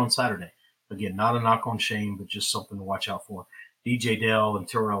Miss did on Saturday. Again, not a knock on Shane, but just something to watch out for. DJ Dell and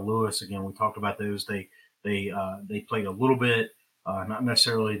Terrell Lewis, again, we talked about those. They played a little bit, not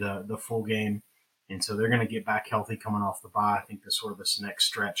necessarily the full game, and so they're going to get back healthy coming off the bye. I think this next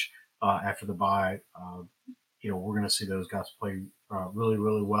stretch after the bye, we're going to see those guys play really,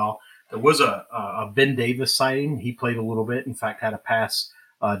 really well. There was a Ben Davis sighting. He played a little bit. In fact, had a pass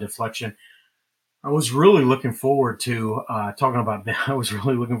deflection. I was really looking forward to talking about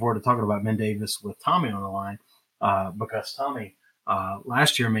Ben Davis with Tommy on the line because Tommy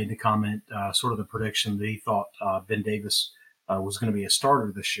last year made the comment, sort of the prediction that he thought Ben Davis was going to be a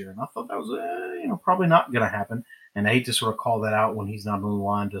starter this year, and I thought that was probably not going to happen. And I hate to sort of call that out when he's not on the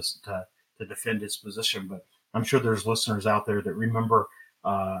line to defend his position, but I'm sure there's listeners out there that remember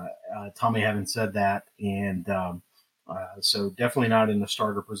Tommy having said that, and so definitely not in the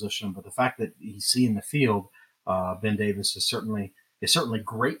starter position. But the fact that he's seeing the field, Ben Davis is certainly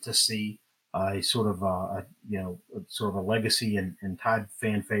great to see. He's sort of a legacy and Tide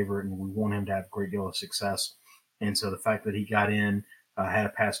fan favorite, and we want him to have a great deal of success. And so the fact that he got in, had a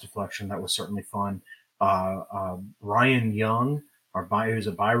pass deflection, that was certainly fun. Ryan Young, who's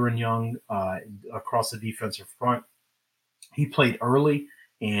a Byron Young, across the defensive front, he played early.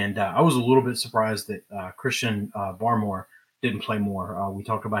 And I was a little bit surprised that Christian Barmore didn't play more. We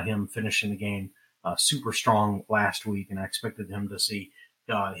talked about him finishing the game super strong last week, and I expected him to see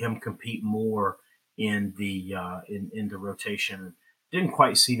him compete more in the rotation. Didn't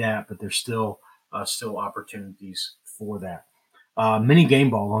quite see that, but there's still opportunities for that. Mini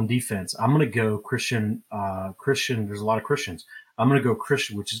game ball on defense. I'm going to go Christian. There's a lot of Christians. I'm going to go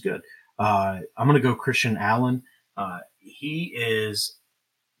Christian, which is good. I'm going to go Christian Allen. He is,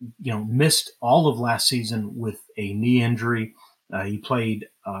 missed all of last season with a knee injury. He played,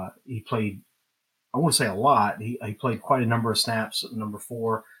 I want to say a lot. He played quite a number of snaps at number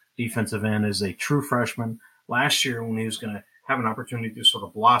 4 defensive end as a true freshman. Last year, when he was going to have an opportunity to sort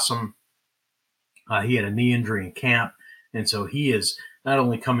of blossom, he had a knee injury in camp. And so he is not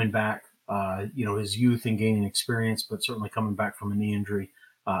only coming back, his youth and gaining experience, but certainly coming back from a knee injury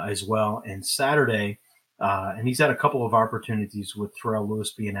as well. And Saturday, and he's had a couple of opportunities with Terrell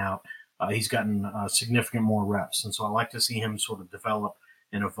Lewis being out. He's gotten significant more reps. And so I like to see him sort of develop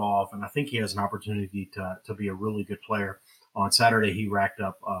and evolve. And I think he has an opportunity to be a really good player. On Saturday, he racked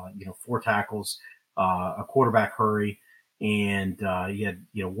up, 4 tackles, a quarterback hurry, and he had,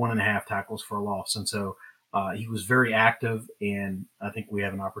 1.5 tackles for a loss. And so he was very active, and I think we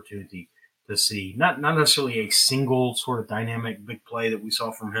have an opportunity to see not necessarily a single sort of dynamic big play that we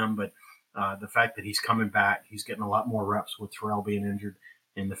saw from him, but the fact that he's coming back, he's getting a lot more reps with Terrell being injured,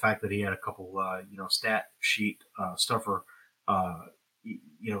 and the fact that he had a couple, stat sheet stuffer,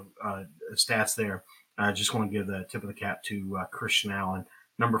 stats there. I just want to give the tip of the cap to Christian Allen,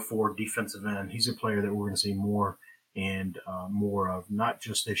 number 4 defensive end. He's a player that we're going to see more and more of, not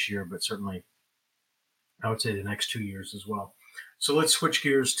just this year, but certainly I would say the next 2 years as well. So let's switch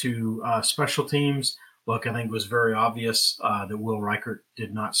gears to special teams. Look, I think it was very obvious that Will Reichert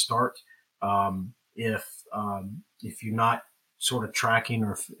did not start. If you're not sort of tracking,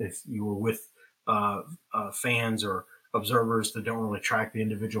 or if you were with fans or observers that don't really track the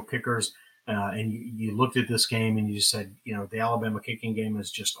individual kickers, and you looked at this game and you just said, the Alabama kicking game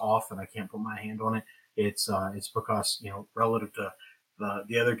is just off, and I can't put my hand on it. It's because relative to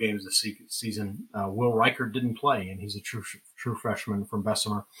the other games this season, Will Reichert didn't play, and he's a true freshman from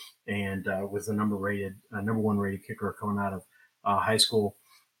Bessemer, and was the number 1 rated kicker coming out of high school.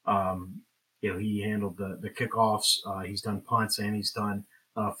 He handled the kickoffs. He's done punts and he's done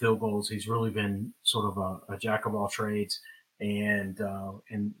field goals. He's really been sort of a jack of all trades, and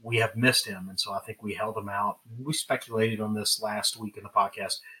we have missed him. And so I think we held him out. We speculated on this last week in the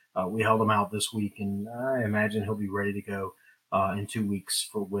podcast. We held him out this week, and I imagine he'll be ready to go in 2 weeks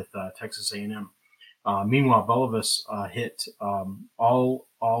with Texas A&M. Meanwhile, Bulovas hit all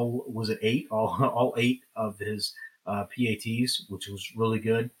 8 of his PATs, which was really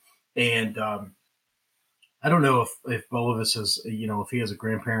good. And I don't know if Bulovas is, if he has a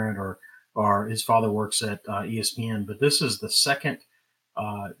grandparent or his father works at ESPN, but this is the second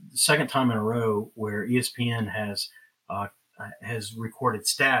time in a row where ESPN has recorded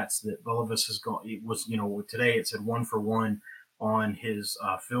stats that Bulovas has gone. It was, today it said 1 for 1 on his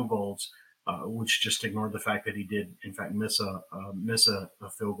field goals, which just ignored the fact that he did in fact miss a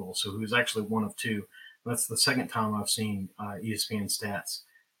field goal. So he was actually 1 of 2. That's the second time I've seen ESPN stats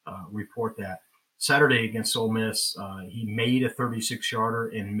report that. Saturday against Ole Miss, he made a 36-yarder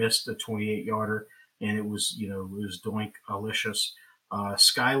and missed a 28-yarder, and it was doink-alicious.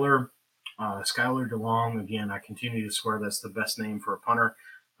 Skylar DeLong, again, I continue to swear that's the best name for a punter,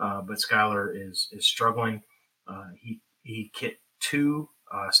 but Skylar is struggling. He kicked 2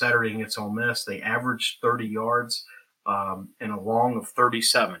 Saturday against Ole Miss. They averaged 30 yards and a long of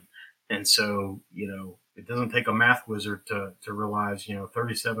 37. And so, it doesn't take a math wizard to realize,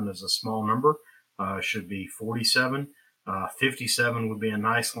 37 is a small number. Should be 47. 57 would be a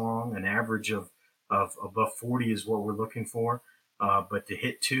nice long. An average of above 40 is what we're looking for. But to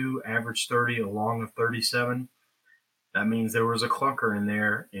hit 2, average 30, a long of 37, that means there was a clunker in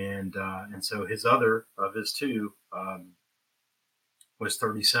there. And so his other of his 2 was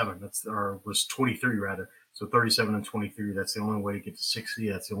 37. Was 23 rather. So 37 and 23, that's the only way to get to 60.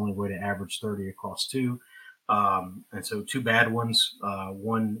 That's the only way to average 30 across 2. And so 2 bad ones,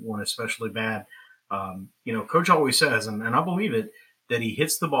 one especially bad. Coach always says, and I believe it, that he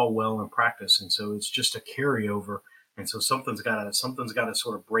hits the ball well in practice. And so it's just a carryover. And so something's got to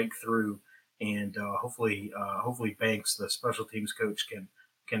sort of break through. And hopefully Banks, the special teams coach,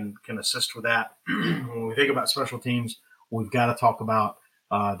 can assist with that. When we think about special teams, we've got to talk about,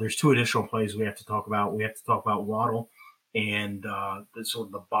 there's 2 additional plays we have to talk about. We have to talk about Waddle and the sort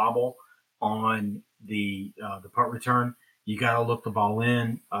of the bobble on the punt return. You got to look the ball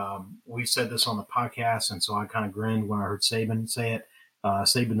in. We said this on the podcast, and so I kind of grinned when I heard Saban say it.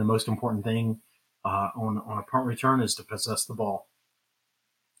 Saban, the most important thing on a punt return is to possess the ball.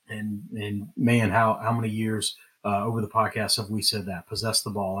 And man, how many years over the podcast have we said that? Possess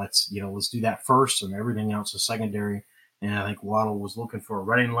the ball. That's, let's do that first, and everything else is secondary. And I think Waddle was looking for a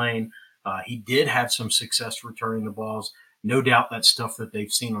running lane. He did have some success returning the balls. No doubt that's stuff that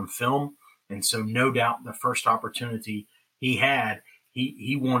they've seen on film. And so no doubt the first opportunity he had,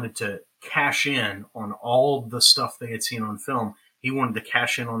 he wanted to cash in on all the stuff they had seen on film. He wanted to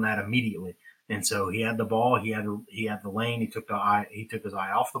cash in on that immediately. And so he had the ball, he had the lane, he took his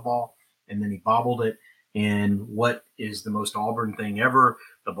eye off the ball, and then he bobbled it. And what is the most Auburn thing ever?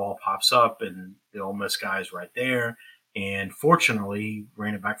 The ball pops up and the Ole Miss guy's right there. And fortunately, he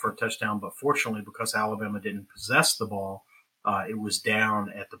ran it back for a touchdown. But fortunately, because Alabama didn't possess the ball, it was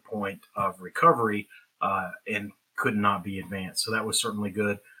down at the point of recovery and could not be advanced. So that was certainly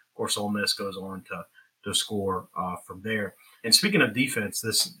good. Of course, Ole Miss goes on to score from there. And speaking of defense,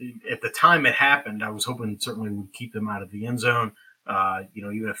 this at the time it happened, I was hoping certainly we'd keep them out of the end zone.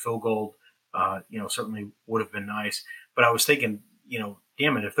 Even a field goal, certainly would have been nice. But I was thinking,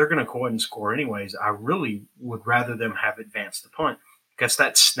 damn it, if they're going to go ahead and score anyways, I really would rather them have advanced the punt because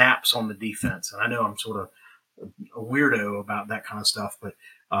that snaps on the defense. And I know I'm sort of a weirdo about that kind of stuff, but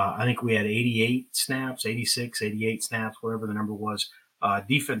I think we had 88 snaps, 86, 88 snaps, whatever the number was,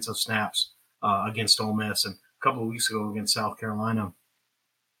 defensive snaps against Ole Miss. And a couple of weeks ago against South Carolina,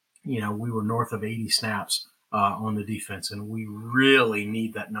 we were north of 80 snaps on the defense, and we really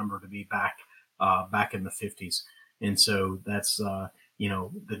need that number to be back in the 50s. And so that's,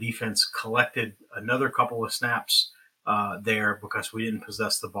 the defense collected another couple of snaps there because we didn't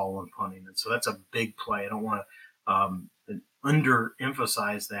possess the ball on punting. And so that's a big play. I don't want to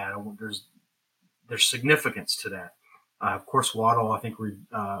underemphasize that. There's significance to that. Of course, Waddle, I think,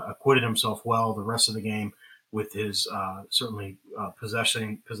 acquitted himself well the rest of the game with his certainly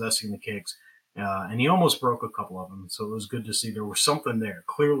possessing the kicks. And he almost broke a couple of them. So it was good to see there was something there.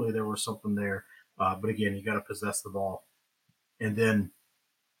 Clearly there was something there. But again, you got to possess the ball. And then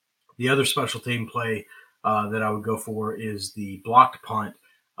the other special team play that I would go for is the blocked punt.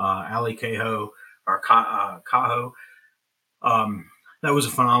 Ali Cahoe, or Cahoe. That was a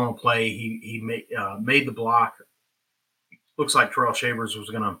phenomenal play. He made the block. Looks like Terrell Shavers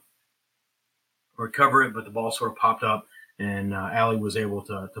was going to recover it, but the ball sort of popped up, and Ali was able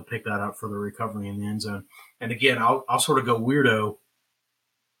to pick that up for the recovery in the end zone. And again, I'll sort of go weirdo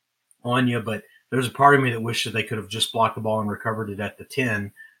on you, but there's a part of me that wished that they could have just blocked the ball and recovered it at the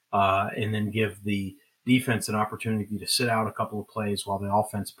 10, and then give the defense an opportunity to sit out a couple of plays while the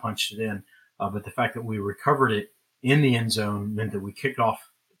offense punched it in. But the fact that we recovered it in the end zone meant that we kicked off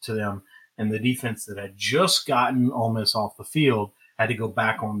to them, and the defense that had just gotten Ole Miss off the field had to go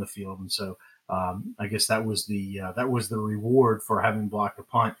back on the field. And so I guess that was the reward for having blocked a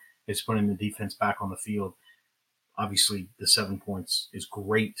punt, is putting the defense back on the field. Obviously, the 7 points is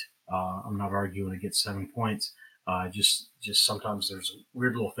great. I'm not arguing against 7 points. Just sometimes there's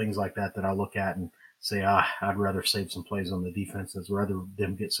weird little things like that I look at and say, I'd rather save some plays on the defenses, rather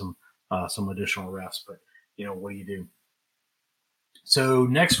them get some additional rest. But what do you do? So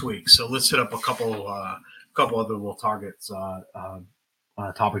next week, let's hit up a couple other little targets,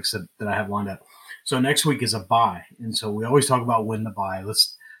 topics that I have lined up. So next week is a bye, and so we always talk about when the bye.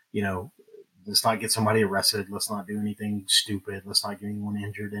 Let's not get somebody arrested. Let's not do anything stupid. Let's not get anyone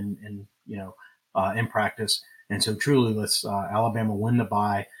injured in practice. And so truly, let's Alabama win the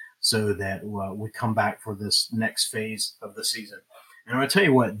bye so that we come back for this next phase of the season. And I'm going to tell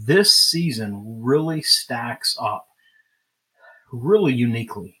you what, this season really stacks up really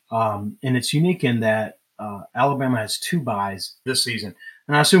uniquely. And it's unique in that Alabama has 2 byes this season.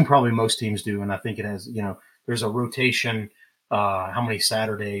 And I assume probably most teams do. And I think it has, there's a rotation, how many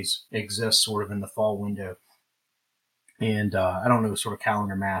Saturdays exist sort of in the fall window. And I don't know sort of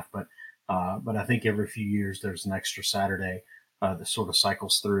calendar math, but I think every few years there's an extra Saturday that sort of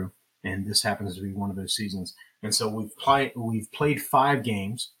cycles through. And this happens to be one of those seasons. And so we've played 5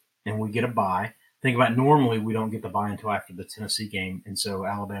 games and we get a bye. Think about, normally we don't get the bye until after the Tennessee game. And so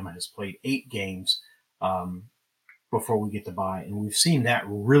Alabama has played 8 games before we get the bye. And we've seen that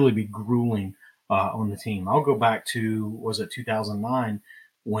really be grueling on the team. I'll go back to, was it 2009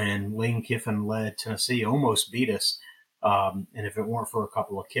 when Lane Kiffin led Tennessee, almost beat us. And if it weren't for a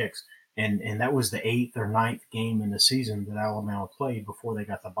couple of kicks. And that was the 8th or 9th game in the season that Alabama played before they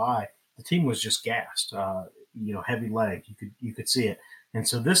got the bye. The team was just gassed, heavy leg. You could see it. And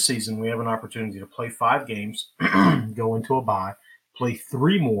so this season we have an opportunity to play 5 games, go into a bye, play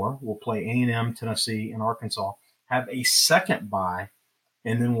 3 more. We'll play A&M, Tennessee, and Arkansas, have a second bye,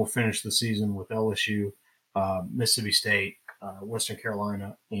 and then we'll finish the season with LSU, Mississippi State, Western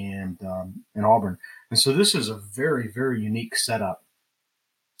Carolina, and Auburn. And so this is a very, very unique setup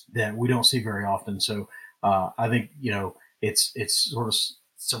that we don't see very often. So I think, it's sort of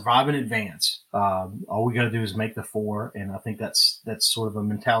survive in advance. All we got to do is make the 4. And I think that's sort of a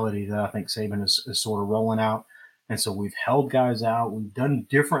mentality that I think Saban is sort of rolling out. And so we've held guys out. We've done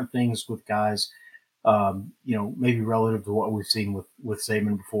different things with guys, maybe relative to what we've seen with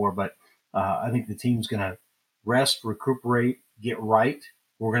Saban before. But I think the team's going to rest, recuperate, get right.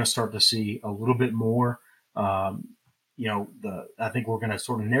 We're going to start to see a little bit more. I think we're going to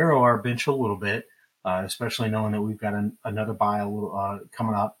sort of narrow our bench a little bit, especially knowing that we've got another bye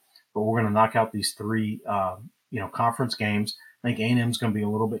coming up. But we're going to knock out these 3, conference games. I think A&M is going to be a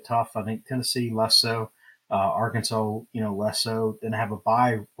little bit tough. I think Tennessee less so, Arkansas, less so. Then have a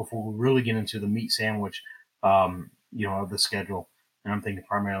bye before we really get into the meat sandwich, of the schedule. And I'm thinking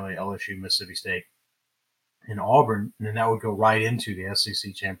primarily LSU, Mississippi State, and Auburn, and then that would go right into the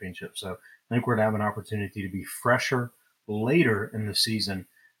SEC championship. So I think we're going to have an opportunity to be fresher later in the season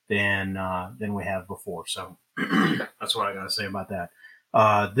than we have before. So that's what I got to say about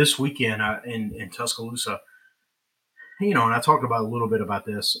that. This weekend in Tuscaloosa, and I talked about a little bit about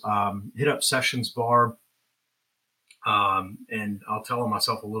this, hit up Sessions Bar, and I'll tell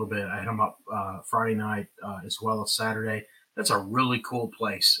myself a little bit. I hit them up Friday night as well as Saturday. That's a really cool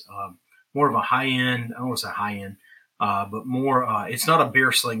place. More of a high end. I don't want to say high end, but more. It's not a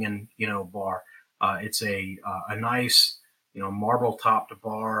beer slinging, bar. It's a nice, marble topped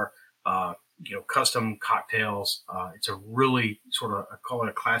bar. Custom cocktails. It's a really sort of, I call it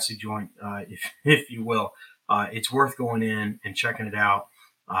a classy joint, if you will. It's worth going in and checking it out.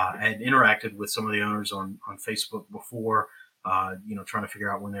 I had interacted with some of the owners on Facebook before, trying to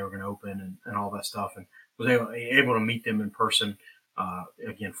figure out when they were going to open and all that stuff, and was able to meet them in person,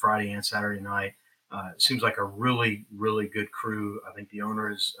 again, Friday and Saturday night. It seems like a really, really good crew. I think the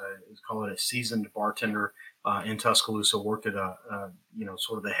owner is call it a seasoned bartender in Tuscaloosa, worked at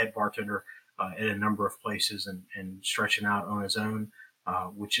sort of the head bartender at a number of places and stretching out on his own,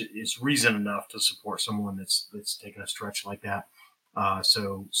 which is reason enough to support someone that's taking a stretch like that.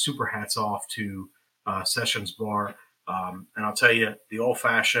 So super hats off to Sessions Bar. And I'll tell you, the old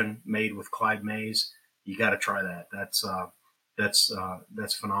fashioned made with Clyde Mays, you got to try that. That's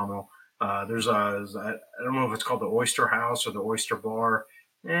phenomenal. There's I don't know if it's called the Oyster House or the Oyster Bar.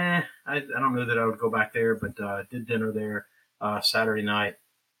 I don't know that I would go back there, but did dinner there Saturday night.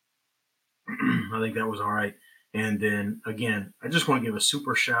 I think that was all right. And then again, I just want to give a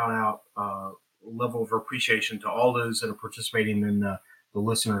super shout out, level of appreciation to all those that are participating in the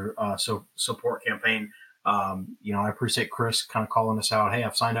listener support campaign. I appreciate Chris kind of calling us out. Hey,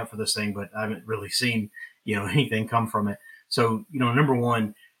 I've signed up for this thing, but I haven't really seen, anything come from it. So, number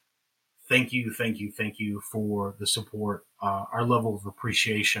one, thank you for the support. Our level of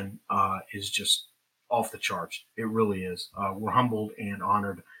appreciation is just off the charts. It really is. We're humbled and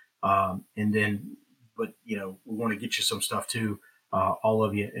honored. But we want to get you some stuff too, all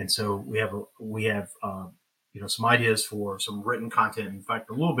of you. And so we have some ideas for some written content. In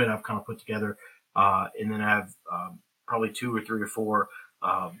fact, a little bit I've kind of put together, and then I have probably 2 or 3 or 4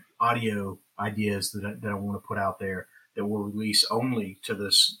 audio ideas that I want to put out there that will release only to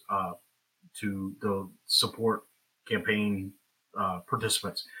this to the support campaign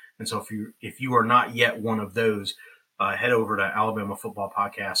participants. And so if you are not yet one of those, head over to Alabama Football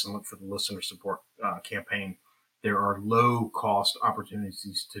Podcast and look for the listener support campaign. There are low cost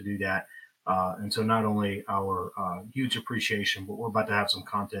opportunities to do that. And so not only our huge appreciation, but we're about to have some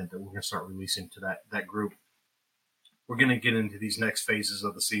content that we're going to start releasing to that group. We're going to get into these next phases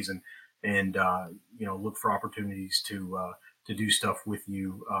of the season and, look for opportunities to do stuff with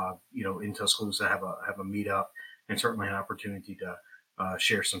you, in Tuscaloosa, have a meetup, and certainly an opportunity to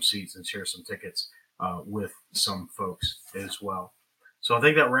share some seats and share some tickets with some folks as well. So I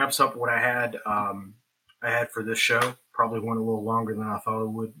think that wraps up what I had for this show. Probably went a little longer than I thought it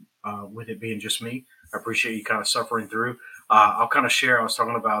would, with it being just me. I appreciate you kind of suffering through. I'll kind of share. I was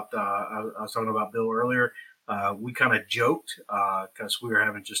talking about Bill earlier. We kind of joked because we were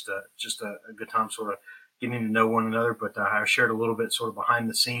having just a good time, sort of getting to know one another. But I shared a little bit, sort of behind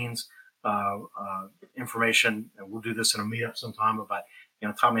the scenes information, and we'll do this in a meetup sometime about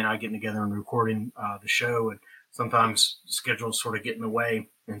Tommy and I getting together and recording the show, and sometimes schedules sort of get in the way,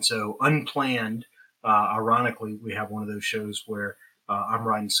 and so unplanned. Ironically, we have one of those shows where I'm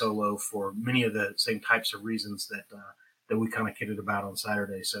riding solo for many of the same types of reasons that we kind of kidded about on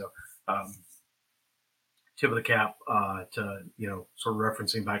Saturday. So tip of the cap to sort of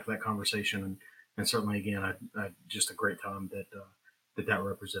referencing back to that conversation, and certainly again, I just a great time that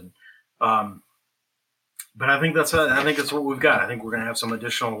represented. But I think that's what we've got. I think we're going to have some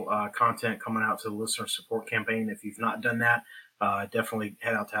additional content coming out to the listener support campaign. If you've not done that, definitely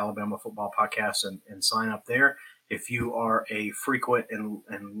head out to Alabama Football Podcast and sign up there. If you are a frequent and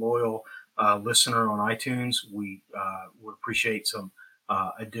loyal listener on iTunes, we would appreciate some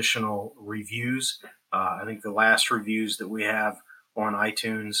additional reviews. I think the last reviews that we have on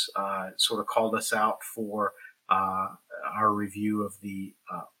iTunes sort of called us out for our review of the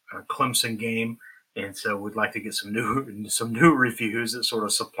Clemson game. And so we'd like to get some new reviews that sort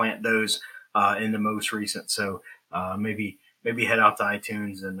of supplant those in the most recent. So maybe head out to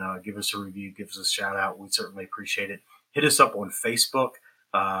iTunes and give us a review, give us a shout out. We'd certainly appreciate it. Hit us up on Facebook.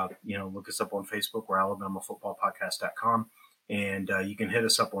 Look us up on Facebook. We're AlabamaFootballPodcast.com. And you can hit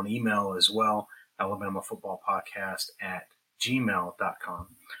us up on email as well, AlabamaFootballPodcast@gmail.com.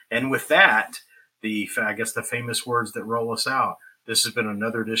 And with that, the famous words that roll us out. This has been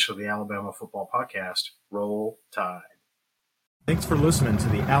another edition of the Alabama Football Podcast. Roll Tide. Thanks for listening to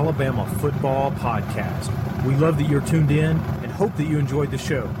the Alabama Football Podcast. We love that you're tuned in and hope that you enjoyed the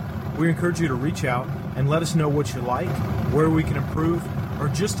show. We encourage you to reach out and let us know what you like, where we can improve, or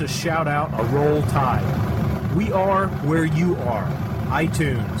just to shout out a Roll Tide. We are where you are.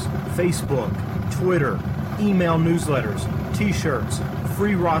 iTunes, Facebook, Twitter, email newsletters, t-shirts,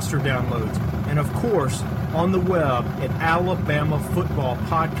 free roster downloads, and of course on the web at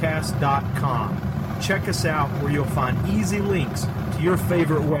alabamafootballpodcast.com. Check us out where you'll find easy links to your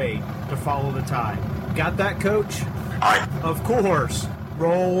favorite way to follow the Tide. Got that, Coach? Aye. Of course.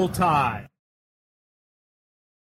 Roll Tide.